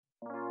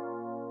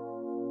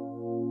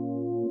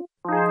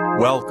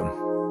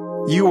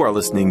Welcome. You are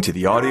listening to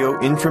the Audio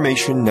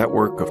Information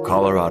Network of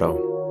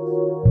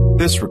Colorado.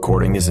 This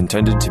recording is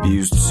intended to be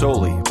used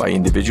solely by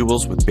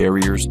individuals with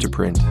barriers to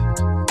print.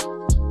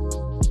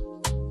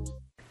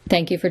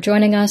 Thank you for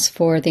joining us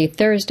for the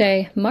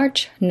Thursday,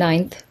 March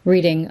 9th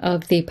reading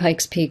of the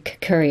Pikes Peak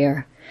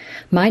Courier.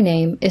 My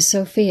name is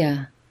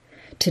Sophia.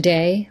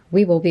 Today,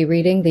 we will be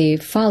reading the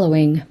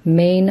following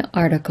main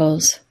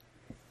articles.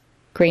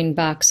 Green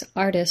Box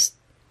artist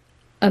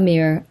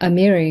Amir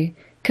Amiri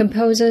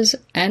composes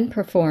and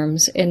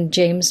performs in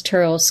James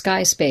Turrell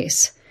Sky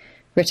Space,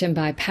 written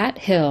by Pat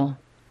Hill.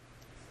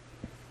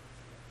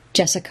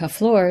 Jessica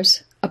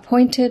Flores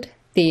appointed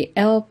the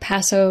El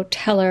Paso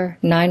Teller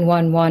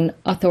 911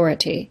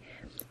 Authority,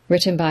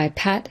 written by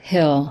Pat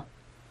Hill.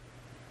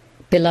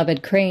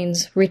 Beloved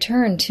Cranes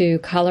return to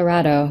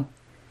Colorado,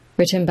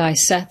 written by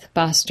Seth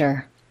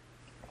Boster.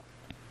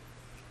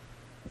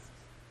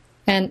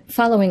 And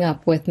following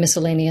up with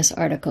miscellaneous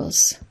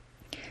articles.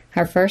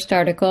 Our first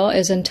article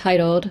is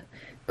entitled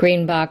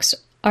Green Box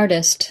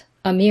artist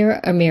Amir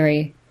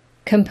Amiri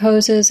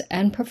composes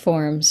and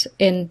performs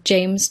in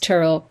James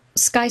Turrell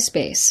Sky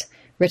Space,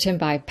 written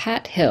by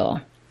Pat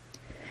Hill.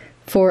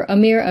 For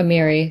Amir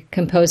Amiri,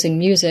 composing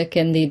music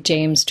in the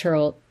James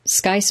Turrell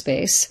Sky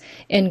Space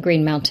in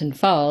Green Mountain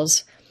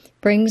Falls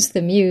brings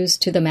the muse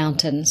to the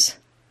mountains.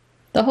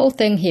 The whole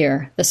thing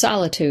here, the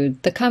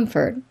solitude, the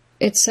comfort,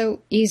 it's so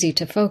easy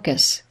to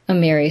focus,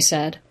 Amiri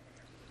said.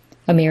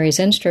 Amiri's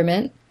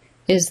instrument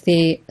is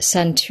the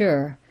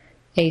santur,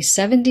 a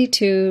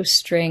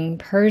 72-string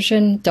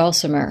Persian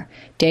dulcimer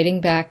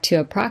dating back to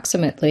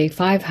approximately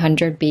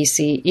 500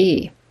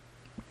 BCE.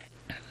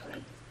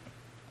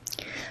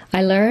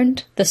 I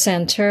learned the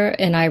santur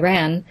in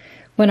Iran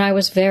when I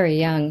was very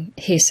young,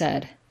 he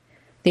said.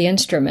 The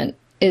instrument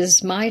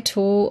is my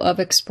tool of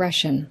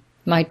expression,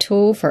 my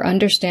tool for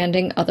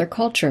understanding other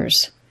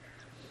cultures.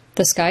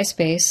 The Sky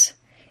Space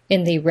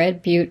in the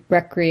Red Butte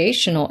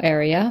Recreational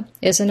Area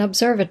is an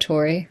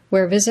observatory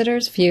where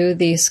visitors view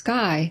the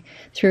sky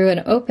through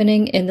an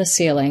opening in the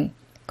ceiling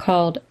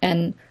called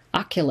an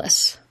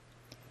oculus.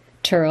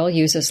 Turrell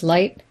uses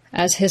light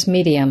as his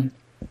medium.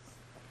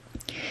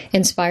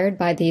 Inspired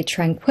by the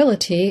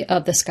tranquility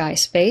of the Sky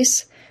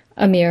Space,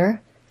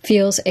 Amir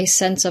feels a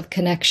sense of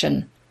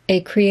connection,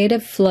 a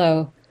creative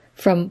flow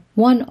from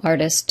one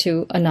artist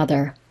to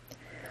another.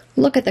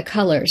 Look at the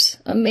colors.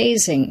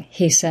 Amazing,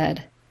 he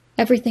said.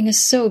 Everything is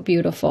so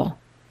beautiful,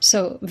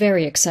 so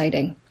very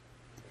exciting.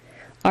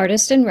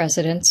 Artist in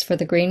residence for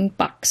the Green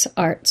Box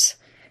Arts,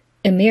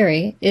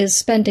 Amiri is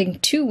spending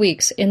 2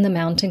 weeks in the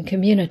mountain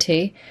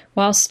community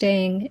while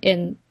staying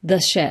in The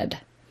Shed,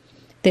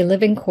 the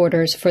living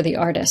quarters for the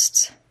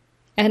artists,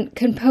 and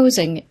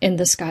composing in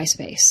the Sky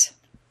Space.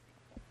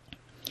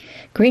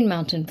 Green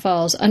Mountain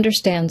Falls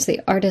understands the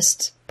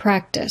artist's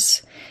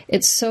practice.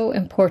 It's so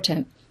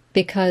important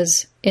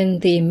because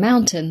in the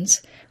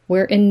mountains,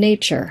 we're in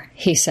nature,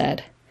 he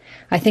said.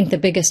 I think the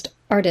biggest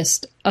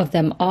artist of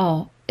them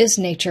all is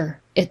nature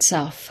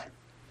itself.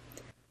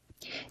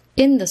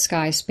 In the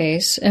Sky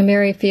Space,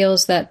 Amiri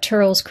feels that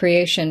Turrell's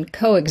creation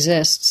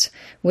coexists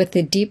with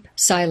the deep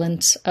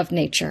silence of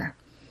nature.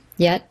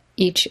 Yet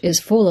each is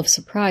full of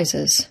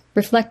surprises,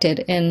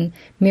 reflected in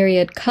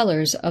myriad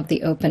colors of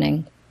the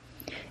opening.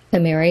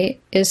 Amiri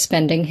is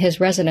spending his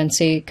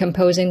residency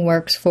composing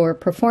works for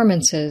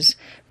performances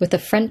with the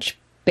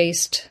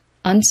French-based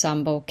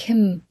ensemble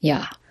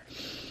Kimya,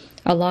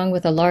 along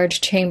with a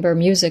large chamber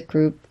music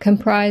group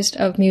comprised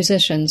of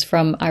musicians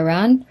from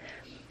Iran,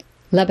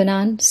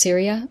 Lebanon,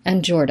 Syria,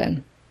 and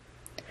Jordan.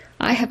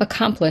 I have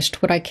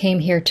accomplished what I came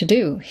here to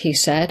do, he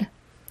said.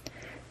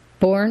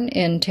 Born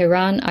in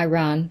Tehran,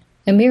 Iran,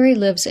 Amiri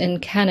lives in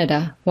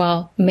Canada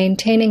while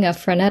maintaining a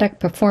frenetic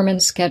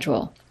performance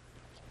schedule.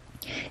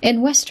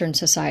 In Western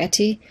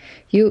society,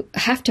 you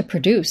have to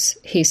produce,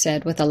 he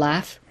said with a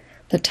laugh.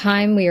 The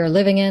time we are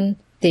living in,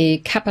 the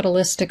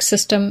capitalistic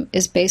system,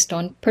 is based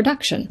on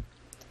production.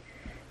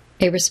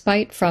 A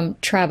respite from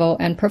travel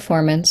and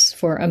performance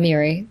for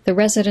Amiri, the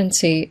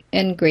residency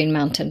in Green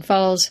Mountain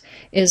Falls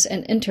is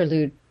an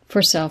interlude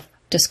for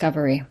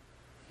self-discovery.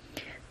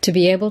 To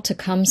be able to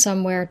come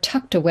somewhere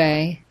tucked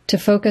away, to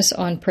focus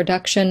on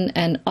production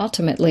and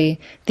ultimately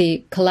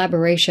the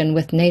collaboration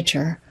with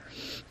nature,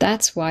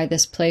 that's why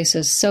this place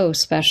is so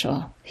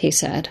special, he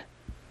said.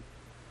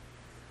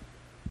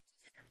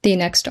 The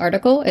next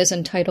article is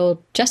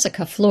entitled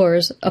Jessica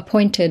Flores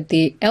appointed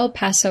the El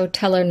Paso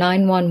Teller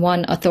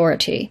 911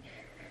 Authority,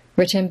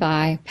 written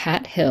by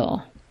Pat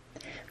Hill.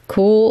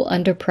 Cool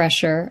under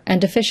pressure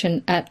and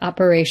efficient at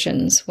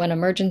operations when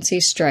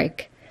emergencies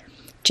strike,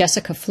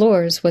 Jessica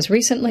Flores was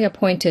recently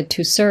appointed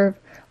to serve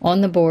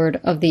on the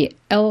board of the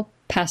El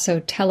Paso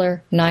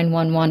Teller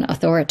 911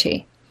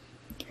 Authority.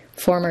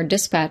 Former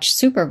dispatch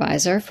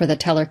supervisor for the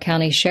Teller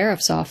County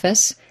Sheriff's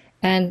Office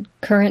and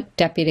current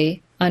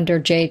deputy under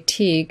Jay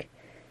Teague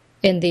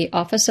in the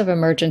Office of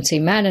Emergency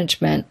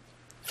Management,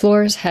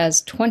 Flores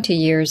has 20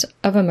 years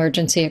of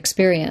emergency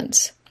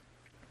experience.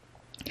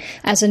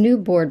 As a new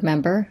board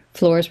member,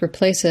 Flores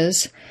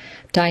replaces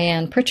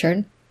Diane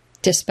Pritchard,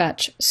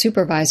 dispatch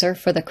supervisor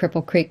for the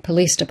Cripple Creek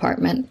Police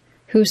Department,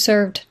 who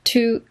served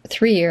 2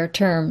 3-year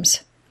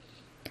terms.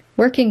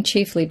 Working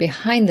chiefly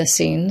behind the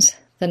scenes,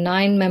 the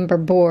 9-member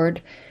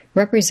board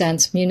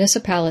represents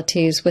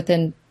municipalities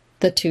within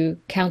the 2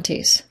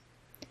 counties.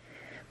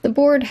 The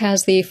board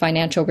has the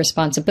financial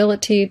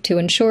responsibility to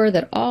ensure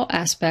that all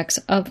aspects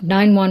of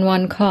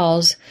 911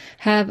 calls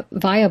have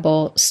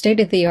viable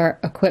state-of-the-art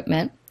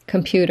equipment,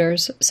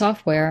 computers,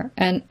 software,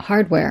 and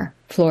hardware,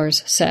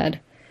 Flores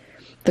said.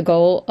 The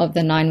goal of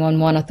the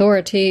 911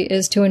 Authority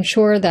is to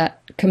ensure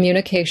that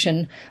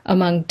communication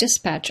among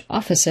dispatch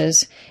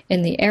offices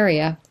in the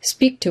area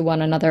speak to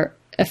one another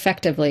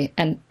effectively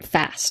and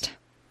fast.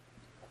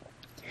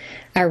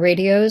 Our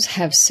radios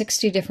have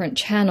 60 different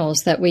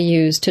channels that we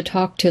use to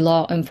talk to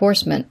law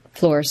enforcement,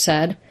 Flores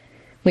said.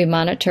 We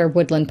monitor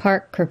Woodland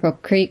Park,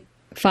 Cripple Creek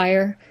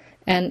Fire,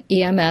 and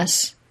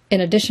EMS, in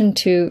addition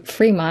to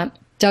Fremont,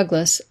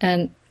 Douglas,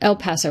 and El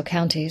Paso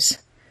counties.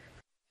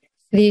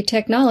 The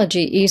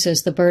technology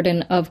eases the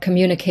burden of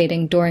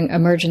communicating during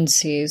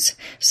emergencies,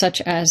 such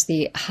as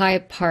the High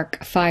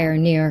Park fire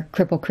near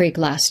Cripple Creek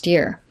last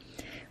year.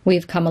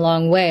 We've come a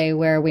long way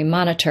where we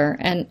monitor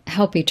and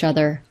help each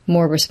other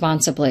more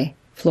responsibly,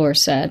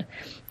 Flores said.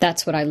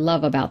 That's what I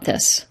love about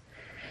this.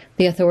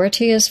 The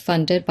authority is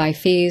funded by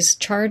fees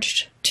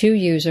charged to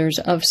users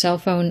of cell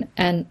phone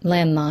and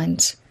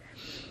landlines.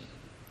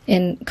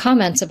 In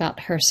comments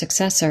about her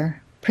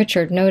successor,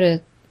 Pritchard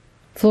noted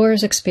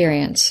Flores'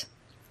 experience.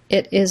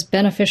 It is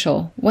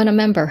beneficial when a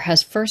member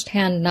has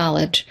first-hand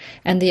knowledge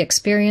and the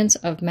experience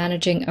of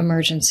managing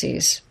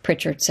emergencies,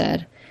 Pritchard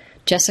said.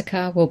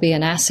 Jessica will be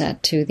an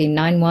asset to the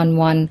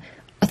 911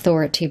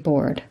 Authority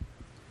Board.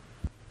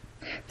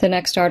 The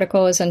next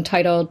article is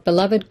entitled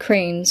Beloved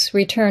Cranes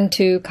Return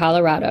to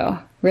Colorado,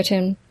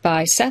 written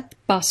by Seth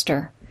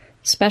Boster,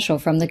 special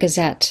from the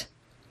Gazette.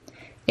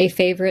 A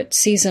favorite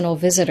seasonal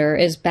visitor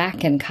is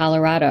back in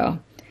Colorado,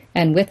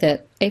 and with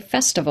it, a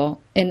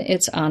festival in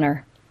its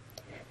honor.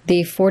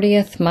 The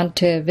 40th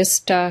Monte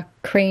Vista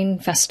Crane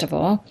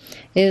Festival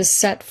is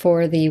set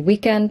for the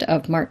weekend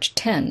of March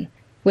 10,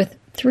 with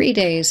 3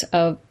 days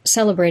of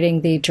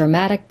celebrating the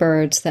dramatic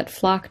birds that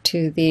flock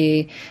to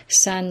the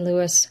San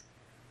Luis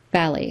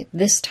Valley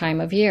this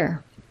time of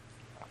year.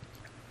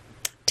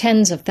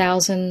 Tens of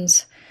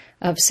thousands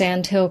of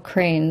sandhill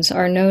cranes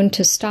are known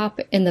to stop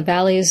in the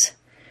valley's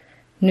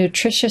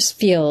nutritious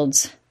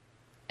fields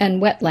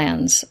and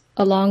wetlands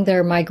along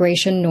their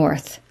migration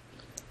north.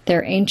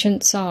 Their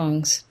ancient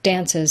songs,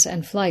 dances,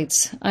 and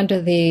flights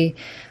under the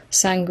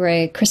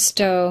Sangre de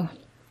Cristo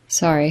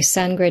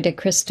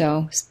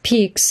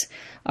peaks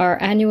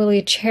are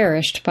annually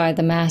cherished by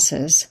the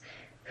masses,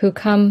 who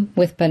come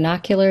with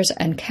binoculars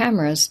and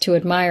cameras to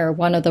admire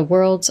one of the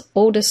world's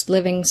oldest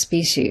living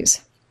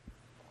species.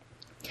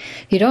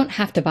 You don't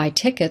have to buy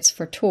tickets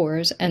for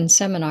tours and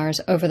seminars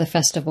over the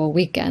festival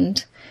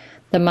weekend.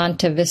 The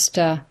Monte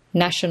Vista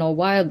National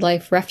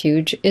Wildlife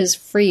Refuge is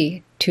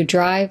free to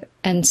drive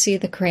and see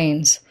the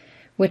cranes,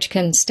 which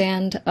can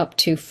stand up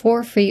to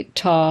 4 feet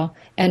tall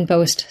and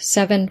boast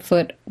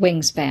 7-foot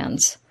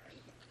wingspans.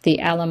 The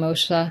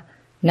Alamosa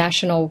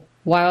National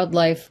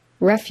Wildlife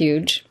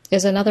Refuge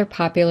is another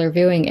popular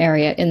viewing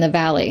area in the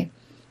valley.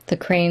 The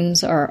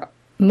cranes are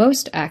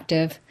most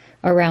active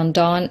around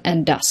dawn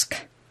and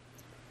dusk.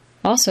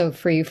 Also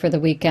free for the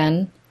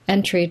weekend,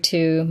 entry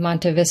to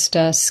Monte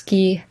Vista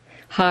Ski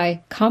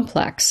High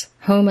Complex,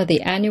 home of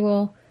the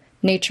annual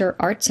Nature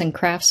Arts and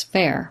Crafts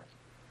Fair.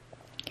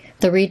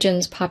 The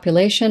region's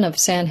population of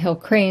sandhill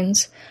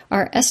cranes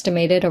are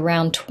estimated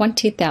around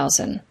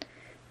 20,000.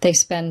 They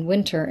spend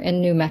winter in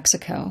New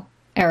Mexico,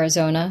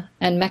 Arizona,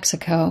 and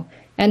Mexico,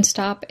 and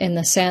stop in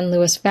the San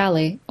Luis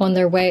Valley on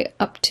their way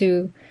up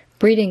to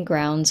breeding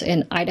grounds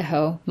in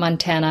Idaho,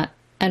 Montana,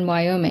 and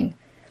Wyoming.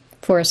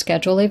 For a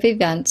schedule of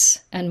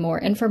events and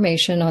more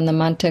information on the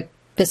Monte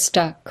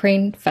Vista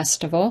Crane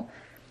Festival,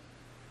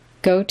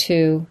 go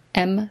to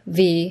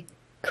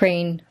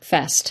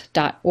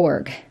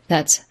mvcranefest.org.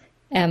 That's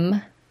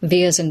M,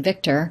 V as in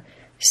Victor,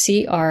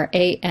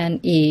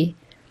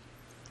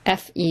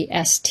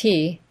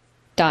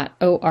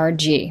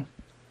 CRANEFEST.org.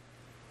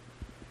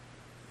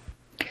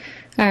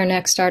 Our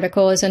next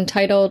article is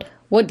entitled,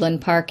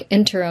 Woodland Park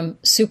Interim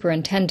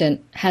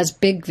Superintendent Has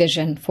Big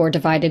Vision for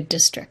Divided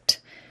District,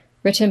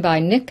 written by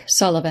Nick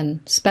Sullivan,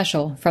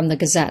 special from the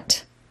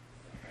Gazette.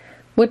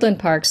 Woodland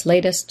Park's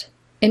latest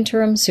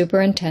interim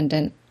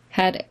superintendent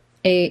had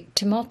a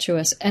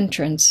tumultuous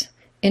entrance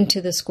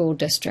into the school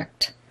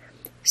district.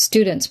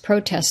 Students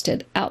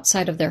protested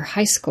outside of their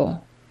high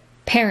school.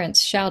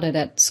 Parents shouted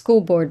at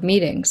school board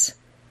meetings.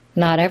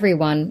 Not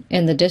everyone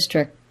in the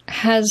district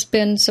has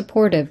been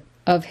supportive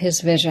of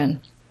his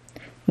vision.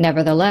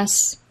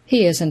 Nevertheless,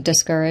 he isn't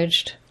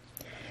discouraged.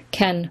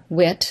 Ken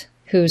Witt,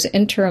 whose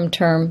interim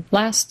term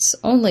lasts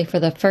only for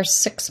the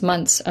first 6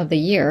 months of the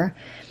year,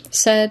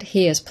 said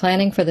he is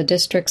planning for the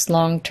district's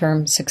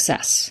long-term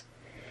success.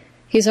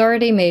 He's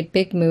already made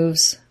big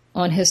moves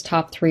on his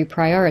top 3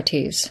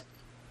 priorities: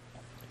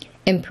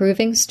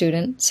 improving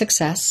student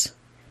success,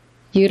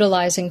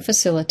 utilizing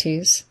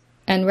facilities,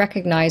 and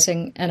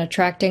recognizing and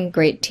attracting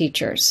great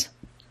teachers.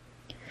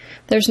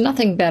 There's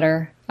nothing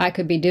better I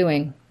could be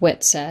doing,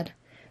 Witt said,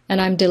 and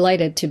I'm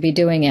delighted to be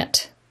doing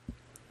it.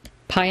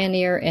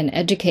 Pioneer in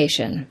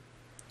education.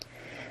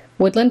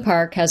 Woodland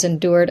Park has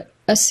endured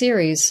a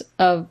series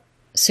of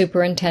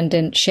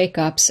superintendent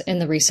shakeups in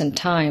the recent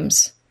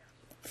times.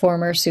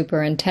 Former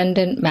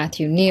Superintendent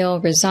Matthew Neal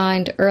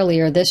resigned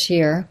earlier this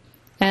year,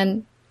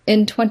 and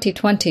in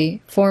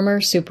 2020,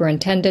 former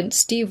Superintendent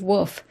Steve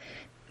Wolf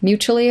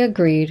mutually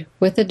agreed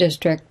with the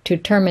district to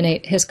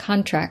terminate his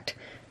contract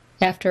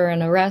after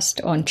an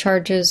arrest on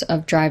charges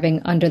of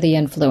driving under the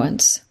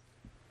influence.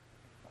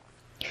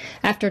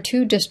 After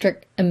 2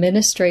 district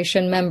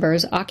administration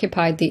members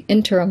occupied the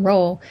interim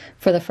role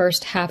for the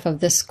first half of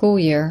this school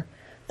year,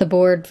 the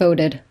board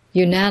voted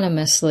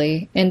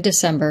unanimously in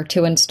December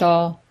to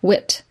install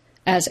Witt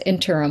as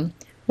interim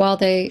while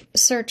they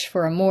search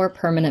for a more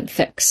permanent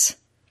fix.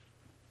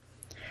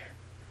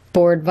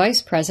 Board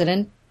Vice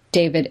President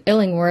David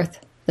Illingworth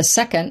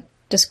II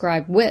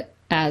described Witt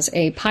as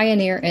a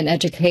pioneer in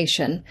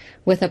education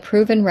with a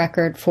proven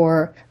record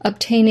for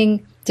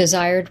obtaining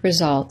desired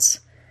results,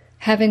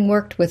 having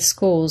worked with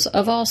schools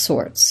of all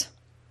sorts.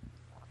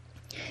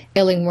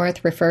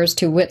 Illingworth refers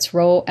to Witt's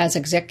role as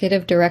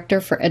Executive Director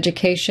for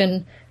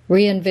Education,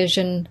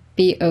 Re-Envision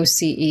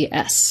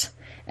BOCES,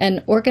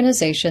 an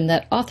organization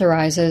that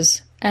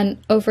authorizes and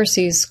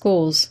oversees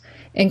schools,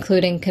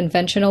 including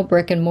conventional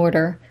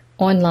brick-and-mortar,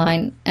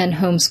 online, and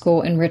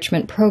homeschool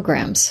enrichment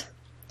programs.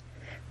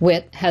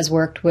 Witt has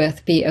worked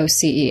with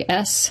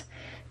BOCES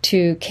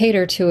to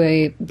cater to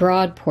a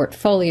broad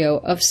portfolio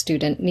of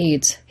student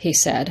needs, he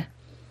said.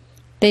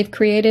 They've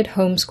created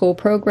homeschool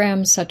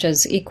programs such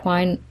as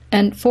equine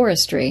and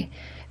forestry,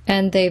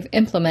 and they've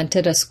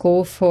implemented a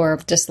school for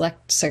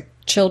dyslexic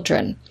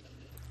children.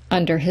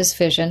 Under his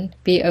vision,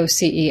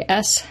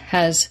 BOCES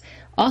has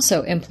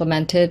also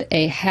implemented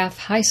a half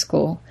high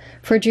school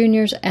for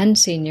juniors and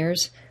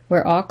seniors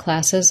where all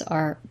classes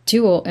are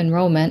dual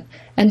enrollment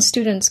and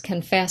students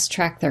can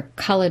fast-track their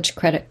college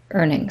credit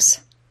earnings.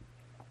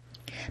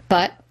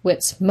 But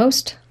Witt's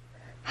most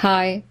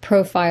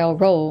high-profile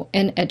role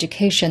in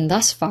education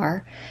thus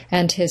far,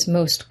 and his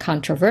most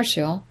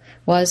controversial,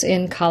 was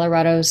in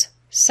Colorado's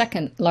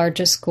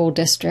second-largest school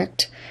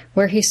district,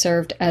 where he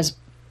served as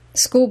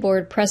school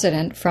board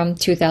president from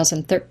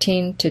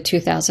 2013 to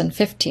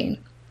 2015.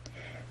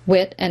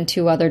 Witt and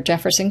 2 other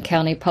Jefferson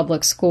County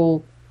Public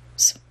Schools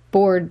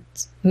board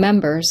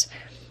members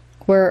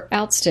were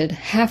ousted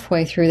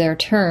halfway through their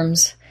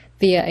terms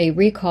via a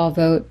recall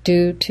vote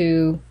due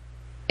to,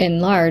 in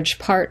large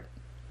part,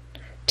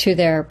 to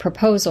their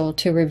proposal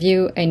to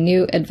review a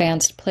new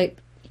advanced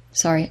placement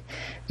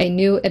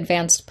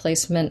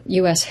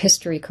U.S.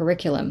 history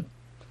curriculum.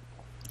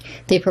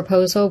 The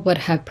proposal would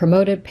have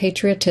promoted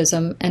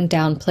patriotism and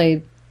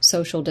downplayed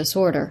social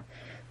disorder,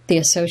 the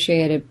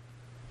Associated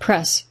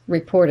Press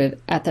reported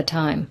at the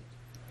time.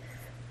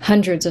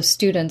 Hundreds of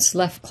students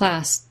left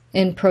class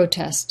in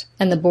protest,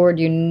 and the board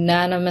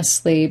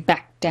unanimously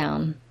backed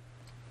down.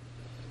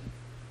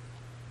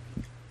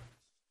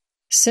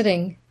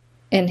 Sitting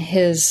in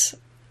his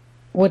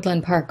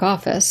Woodland Park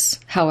office,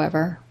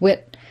 however,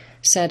 Witt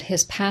said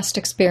his past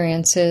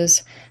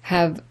experiences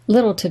have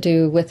little to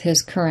do with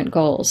his current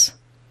goals.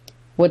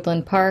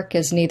 Woodland Park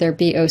is neither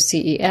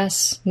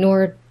BOCES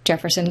nor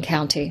Jefferson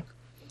County.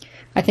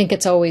 I think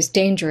it's always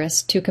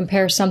dangerous to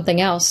compare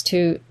something else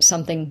to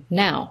something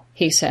now,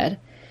 he said.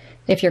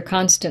 If you're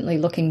constantly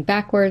looking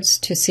backwards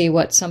to see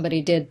what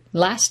somebody did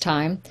last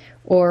time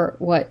or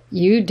what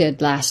you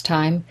did last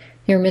time,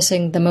 you're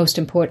missing the most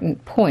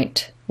important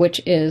point,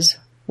 which is,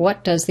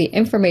 what does the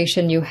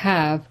information you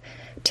have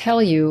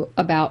tell you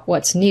about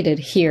what's needed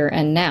here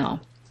and now?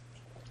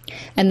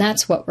 And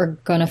that's what we're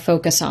going to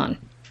focus on.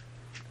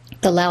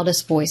 The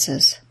loudest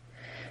voices.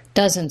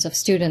 Dozens of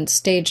students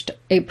staged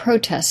a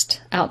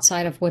protest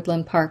outside of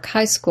Woodland Park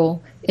High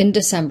School in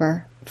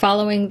December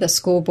following the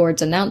school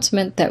board's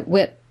announcement that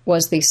Witt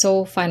was the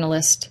sole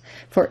finalist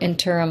for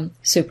interim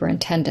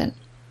superintendent.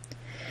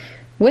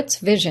 Witt's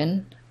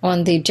vision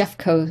on the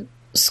Jeffco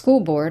school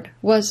board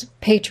was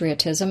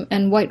patriotism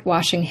and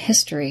whitewashing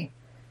history,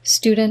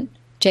 student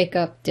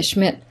Jacob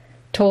DeSchmidt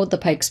told the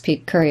Pikes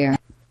Peak Courier.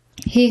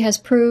 He has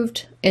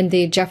proved in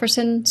the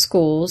Jefferson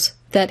schools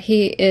that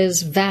he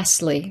is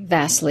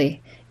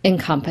vastly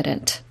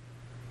incompetent.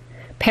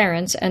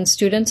 Parents and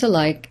students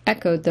alike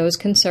echoed those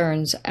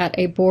concerns at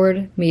a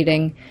board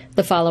meeting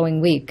the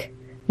following week,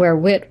 where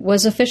Witt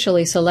was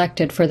officially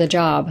selected for the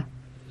job.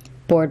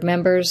 Board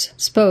members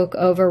spoke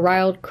over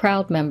riled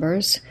crowd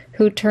members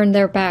who turned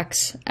their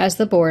backs as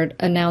the board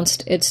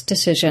announced its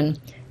decision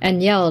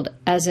and yelled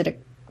as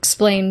it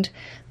explained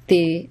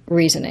the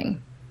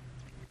reasoning.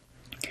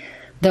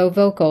 Though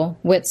vocal,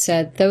 Witt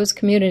said those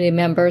community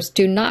members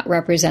do not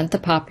represent the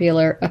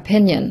popular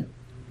opinion.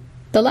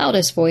 The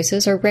loudest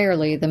voices are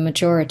rarely the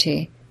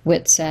majority,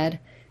 Witt said,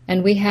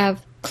 and we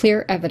have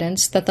clear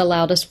evidence that the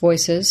loudest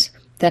voices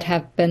that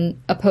have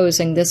been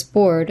opposing this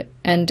board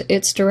and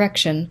its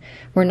direction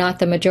were not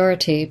the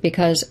majority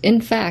because, in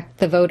fact,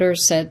 the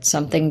voters said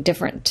something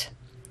different.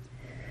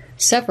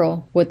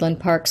 Several Woodland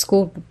Park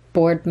School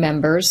Board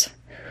members,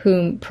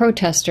 whom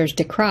protesters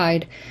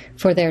decried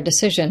for their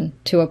decision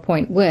to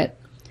appoint Witt,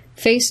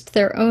 faced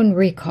their own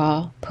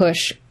recall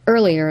push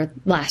earlier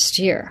last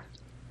year.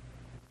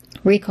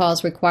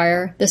 Recalls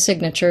require the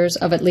signatures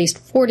of at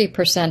least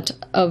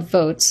 40% of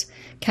votes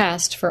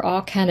cast for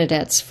all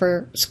candidates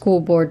for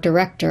school board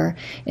director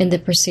in the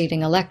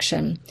preceding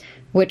election,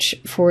 which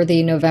for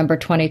the November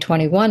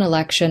 2021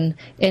 election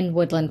in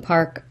Woodland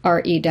Park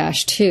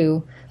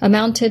RE-2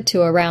 amounted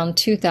to around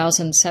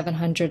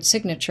 2,700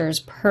 signatures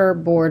per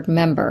board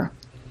member.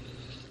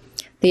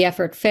 The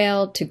effort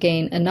failed to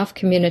gain enough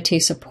community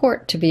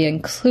support to be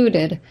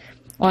included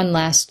on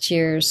last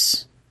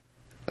year's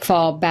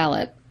fall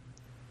ballot,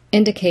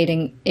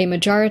 indicating a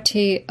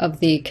majority of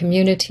the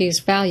community's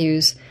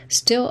values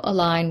still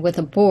align with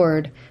a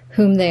board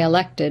whom they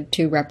elected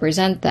to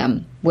represent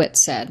them, Witt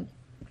said.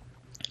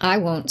 I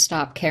won't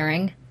stop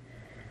caring.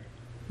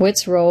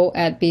 Witt's role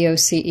at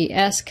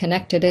BOCES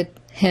connected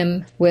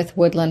him with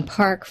Woodland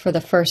Park for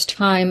the first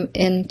time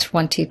in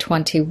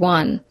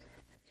 2021.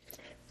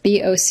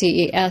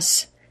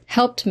 BOCES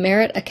helped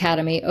Merritt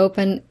Academy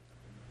open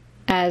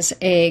as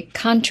a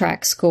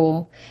contract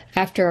school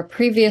after a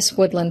previous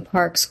Woodland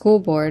Park school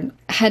board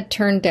had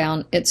turned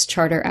down its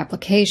charter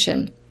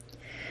application.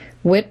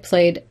 Witt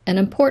played an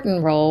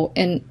important role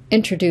in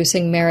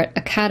introducing Merritt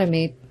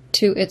Academy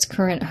to its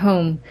current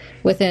home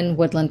within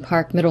Woodland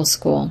Park Middle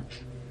School.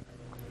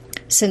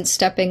 Since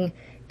stepping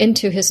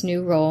into his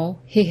new role,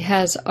 he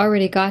has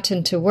already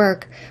gotten to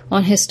work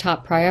on his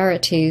top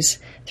priorities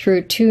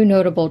through two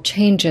notable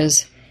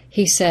changes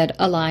he said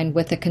align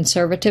with the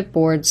conservative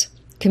board's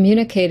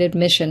communicated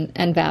mission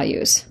and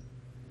values.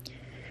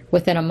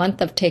 Within a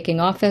month of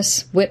taking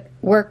office, Witt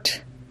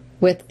worked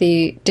with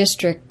the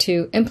district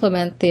to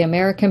implement the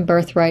American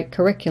Birthright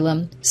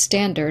curriculum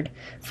standard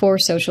for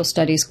social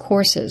studies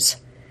courses.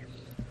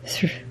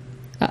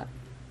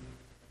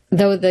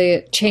 Though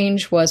the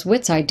change was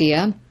Witt's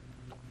idea,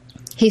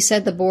 he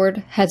said the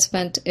board had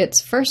spent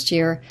its first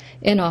year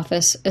in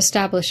office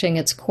establishing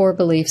its core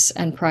beliefs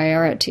and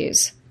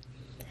priorities.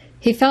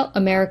 He felt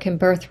American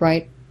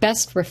Birthright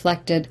best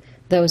reflected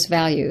those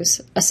values,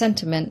 a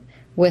sentiment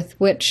with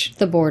which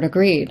the board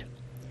agreed.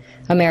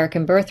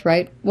 American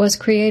Birthright was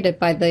created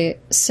by the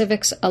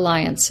Civics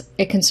Alliance,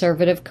 a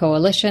conservative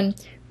coalition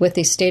with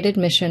the stated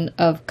mission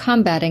of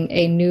combating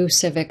a new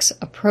civics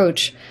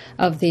approach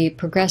of the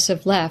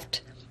progressive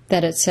left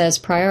that it says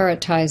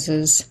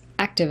prioritizes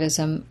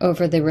activism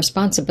over the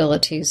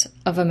responsibilities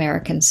of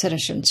American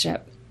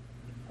citizenship.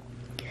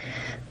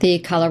 The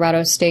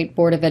Colorado State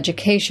Board of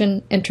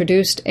Education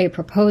introduced a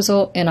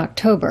proposal in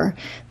October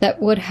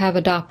that would have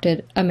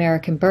adopted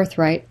American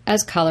Birthright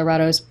as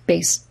Colorado's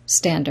base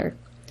standard.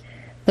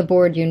 The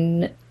board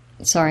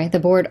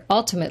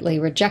ultimately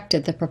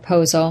rejected the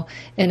proposal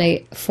in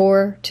a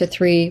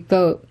 4-3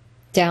 vote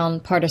down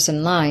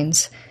partisan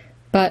lines,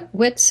 but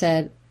Witt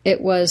said it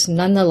was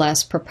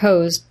nonetheless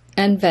proposed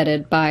and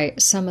vetted by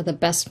some of the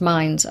best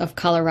minds of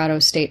Colorado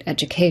state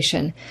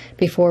education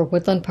before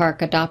Woodland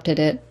Park adopted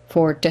it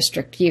for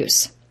district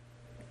use.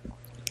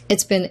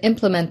 It's been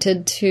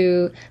implemented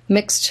to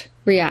mixed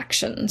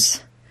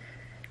reactions.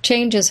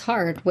 Change is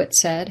hard, Witt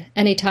said.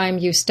 Anytime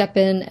you step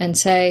in and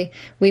say,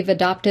 we've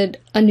adopted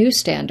a new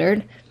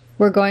standard,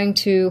 we're going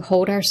to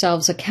hold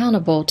ourselves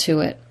accountable to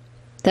it,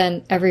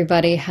 then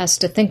everybody has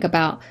to think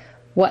about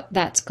what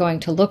that's going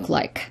to look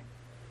like.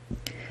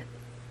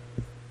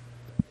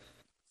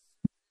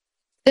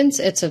 Since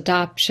its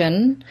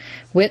adoption,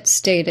 Witt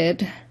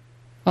stated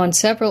on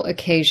several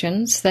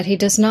occasions that he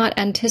does not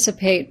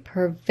anticipate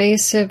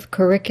pervasive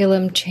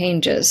curriculum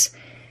changes.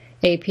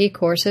 AP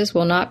courses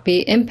will not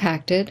be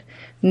impacted,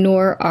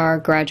 nor are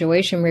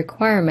graduation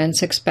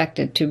requirements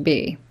expected to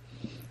be.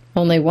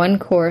 Only one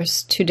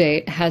course to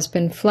date has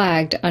been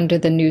flagged under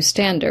the new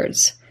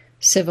standards,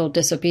 Civil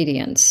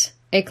Disobedience,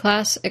 a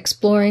class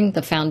exploring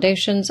the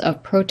foundations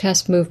of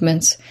protest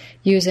movements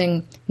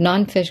using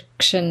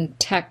nonfiction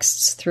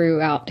texts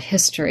throughout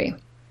history.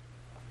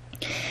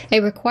 A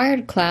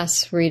required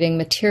class reading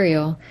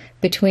material,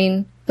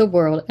 Between the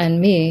World and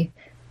Me,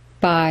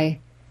 by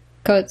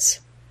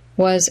Coates,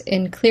 was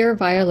in clear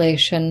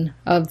violation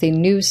of the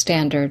new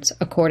standards,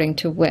 according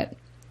to Witt.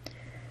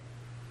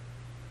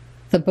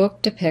 The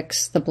book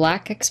depicts the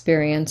Black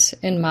experience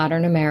in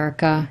modern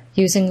America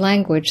using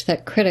language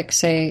that critics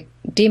say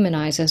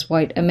demonizes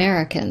white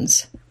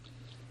Americans.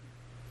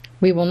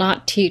 We will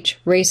not teach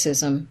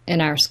racism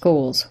in our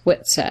schools,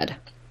 Witt said.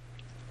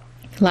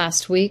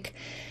 Last week,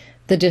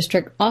 the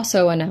district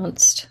also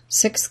announced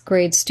 6th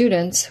grade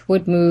students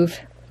would move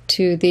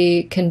to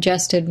the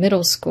congested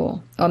middle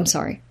school.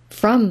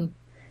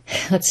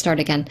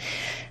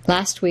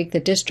 Last week, the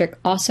district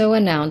also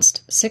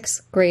announced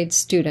 6th grade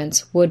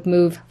students would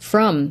move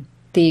from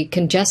the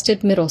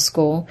congested middle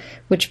school,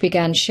 which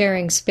began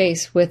sharing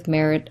space with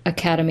Merritt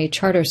Academy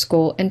Charter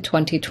School in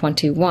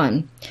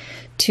 2021,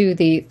 to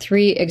the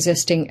 3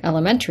 existing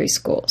elementary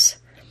schools.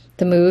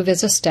 The move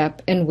is a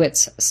step in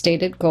Witt's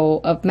stated goal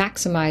of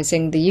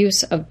maximizing the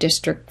use of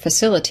district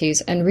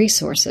facilities and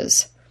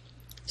resources.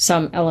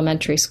 Some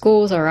elementary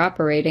schools are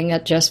operating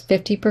at just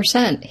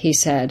 50%, he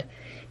said.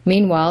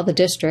 Meanwhile, the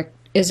district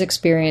is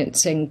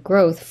experiencing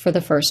growth for the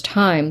first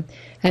time,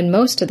 and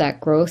most of that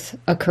growth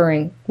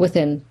occurring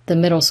within the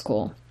middle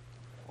school.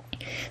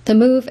 The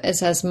move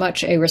is as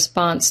much a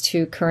response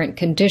to current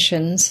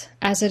conditions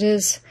as it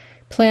is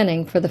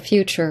planning for the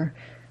future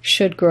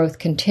should growth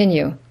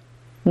continue.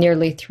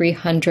 Nearly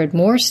 300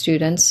 more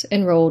students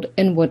enrolled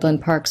in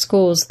Woodland Park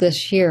schools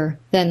this year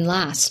than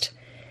last,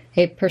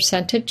 a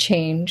percentage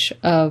change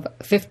of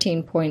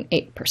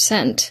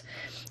 15.8%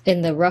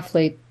 in the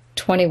roughly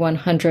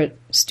 2,100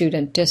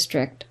 student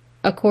district,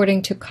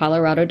 according to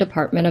Colorado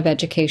Department of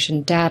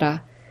Education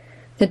data.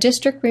 The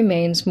district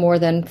remains more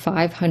than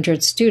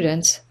 500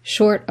 students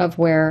short of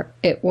where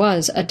it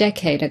was a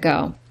decade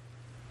ago.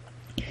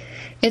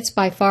 It's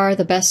by far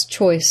the best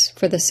choice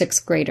for the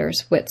sixth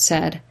graders, Witt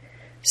said.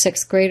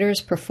 Sixth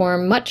graders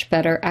perform much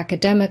better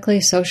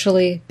academically,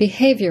 socially,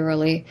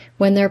 behaviorally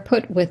when they're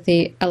put with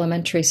the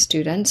elementary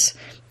students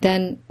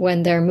than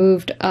when they're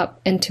moved up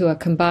into a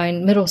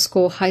combined middle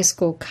school, high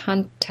school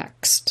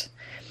context.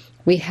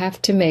 We have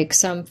to make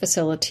some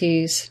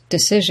facilities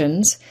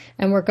decisions,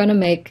 and we're going to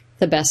make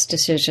the best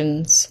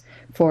decisions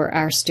for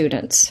our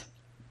students.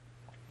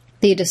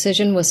 The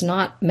decision was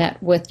not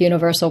met with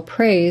universal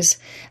praise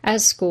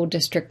as school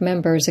district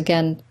members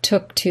again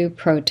took to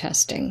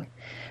protesting.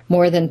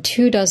 More than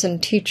 24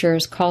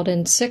 teachers called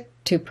in sick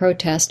to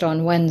protest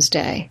on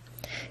Wednesday.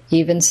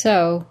 Even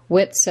so,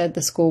 Witt said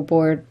the school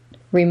board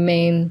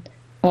remained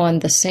on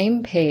the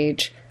same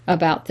page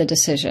about the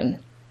decision.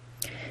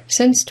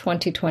 Since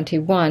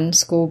 2021,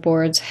 school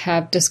boards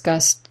have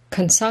discussed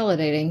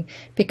consolidating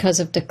because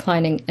of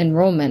declining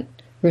enrollment,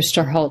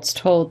 Roosterholtz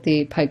told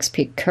the Pikes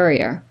Peak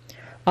Courier.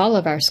 All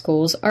of our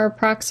schools are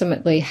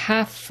approximately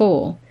half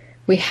full.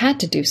 We had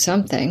to do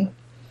something.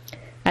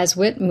 As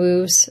Witt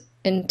moves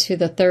into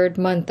the third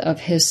month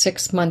of his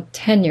 6-month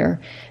tenure,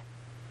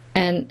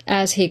 and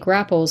as he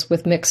grapples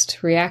with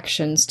mixed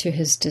reactions to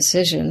his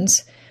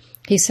decisions,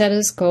 he said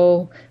his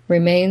goal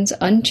remains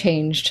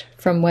unchanged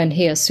from when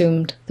he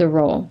assumed the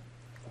role: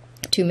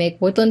 to make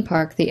Woodland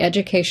Park the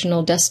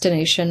educational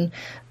destination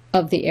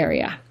of the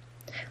area.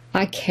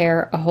 I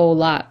care a whole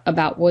lot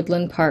about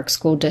Woodland Park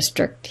School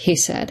District, he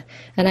said,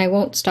 and I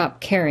won't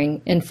stop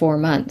caring in 4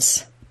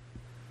 months.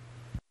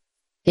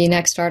 The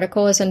next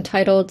article is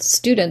entitled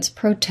Students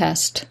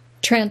Protest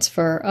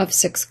Transfer of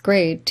 6th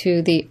Grade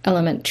to the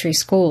Elementary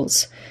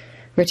Schools,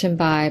 written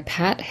by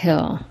Pat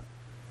Hill.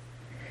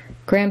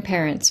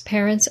 Grandparents,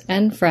 parents,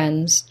 and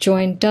friends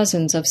joined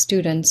dozens of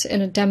students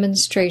in a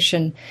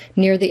demonstration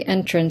near the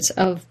entrance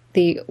of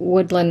the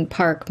Woodland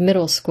Park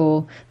Middle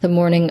School the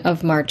morning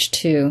of March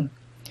 2.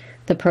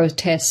 The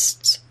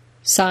protest's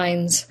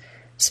signs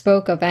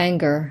spoke of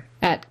anger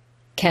at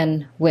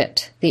Ken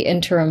Witt, the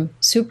interim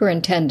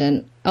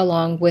superintendent,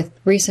 along with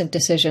recent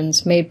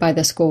decisions made by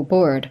the school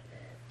board.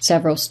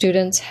 Several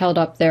students held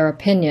up their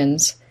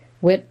opinions.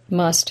 Witt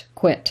must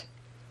quit.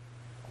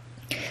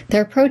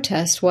 Their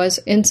protest was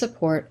in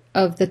support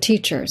of the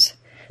teachers,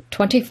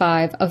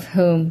 25 of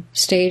whom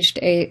staged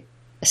a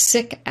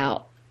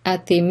sick-out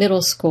at the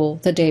middle school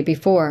the day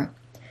before.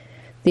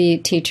 The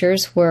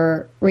teachers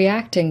were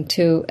reacting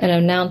to an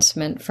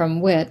announcement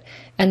from Witt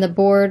and the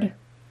board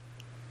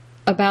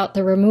about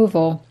the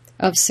removal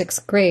of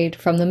 6th grade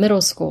from the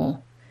middle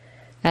school.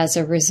 As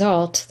a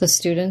result, the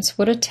students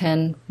would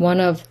attend one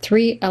of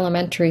 3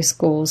 elementary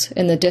schools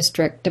in the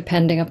district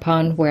depending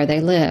upon where they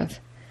live.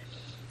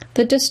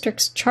 The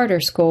district's charter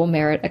school,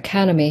 Merritt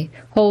Academy,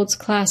 holds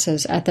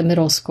classes at the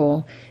middle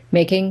school,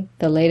 making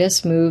the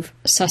latest move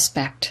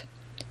suspect.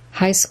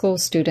 High school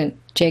student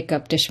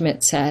Jacob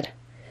DeSchmidt said,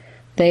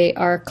 "They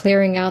are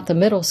clearing out the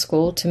middle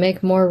school to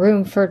make more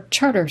room for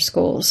charter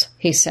schools,"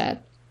 he said.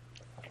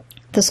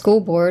 The school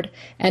board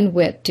and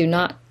Witt do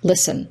not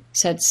listen,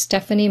 said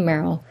Stephanie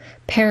Merrill,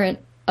 parent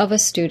of a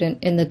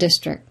student in the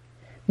district.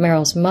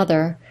 Merrill's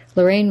mother,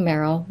 Lorraine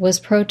Merrill, was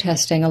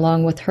protesting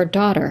along with her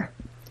daughter.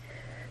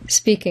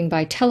 Speaking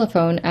by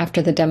telephone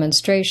after the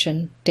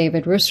demonstration,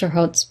 David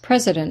Roosterholtz,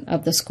 president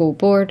of the school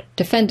board,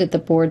 defended the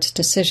board's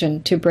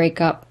decision to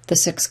break up the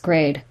 6th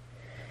grade.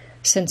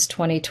 Since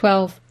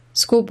 2012,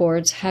 school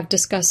boards have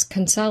discussed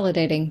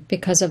consolidating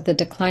because of the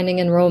declining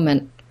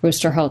enrollment,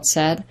 Roosterholtz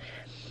said.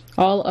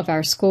 All of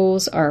our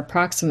schools are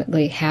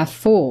approximately half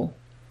full.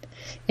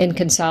 In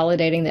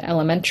consolidating the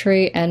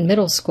elementary and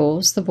middle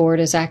schools, the board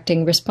is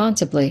acting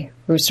responsibly,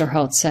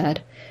 Roosterholtz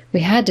said. We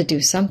had to do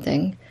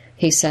something.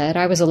 He said,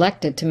 I was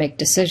elected to make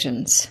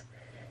decisions.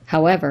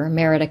 However,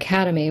 Merritt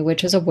Academy,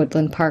 which is a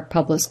Woodland Park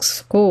public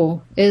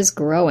school, is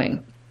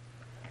growing.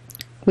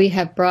 We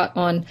have brought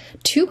on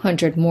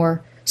 200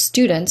 more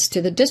students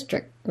to the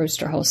district,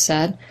 Roosterholtz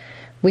said.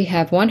 We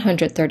have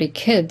 130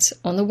 kids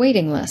on the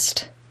waiting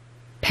list.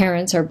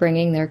 Parents are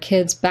bringing their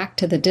kids back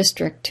to the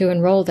district to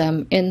enroll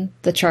them in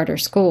the charter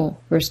school,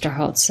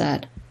 Roosterholtz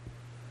said.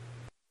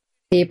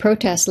 The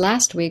protest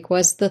last week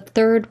was the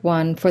third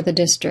one for the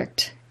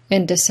district.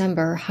 In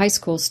December, high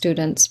school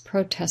students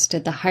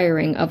protested the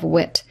hiring of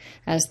Witt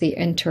as the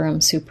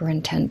interim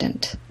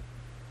superintendent.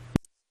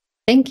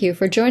 Thank you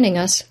for joining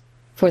us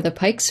for the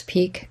Pikes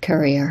Peak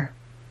Courier.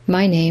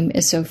 My name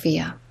is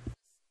Sophia.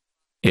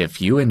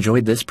 If you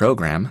enjoyed this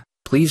program,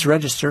 please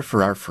register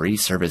for our free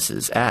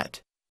services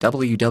at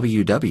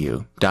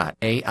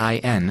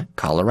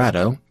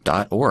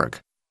www.aincolorado.org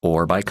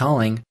or by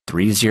calling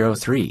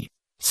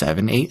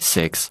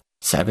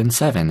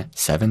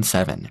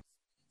 303-786-7777.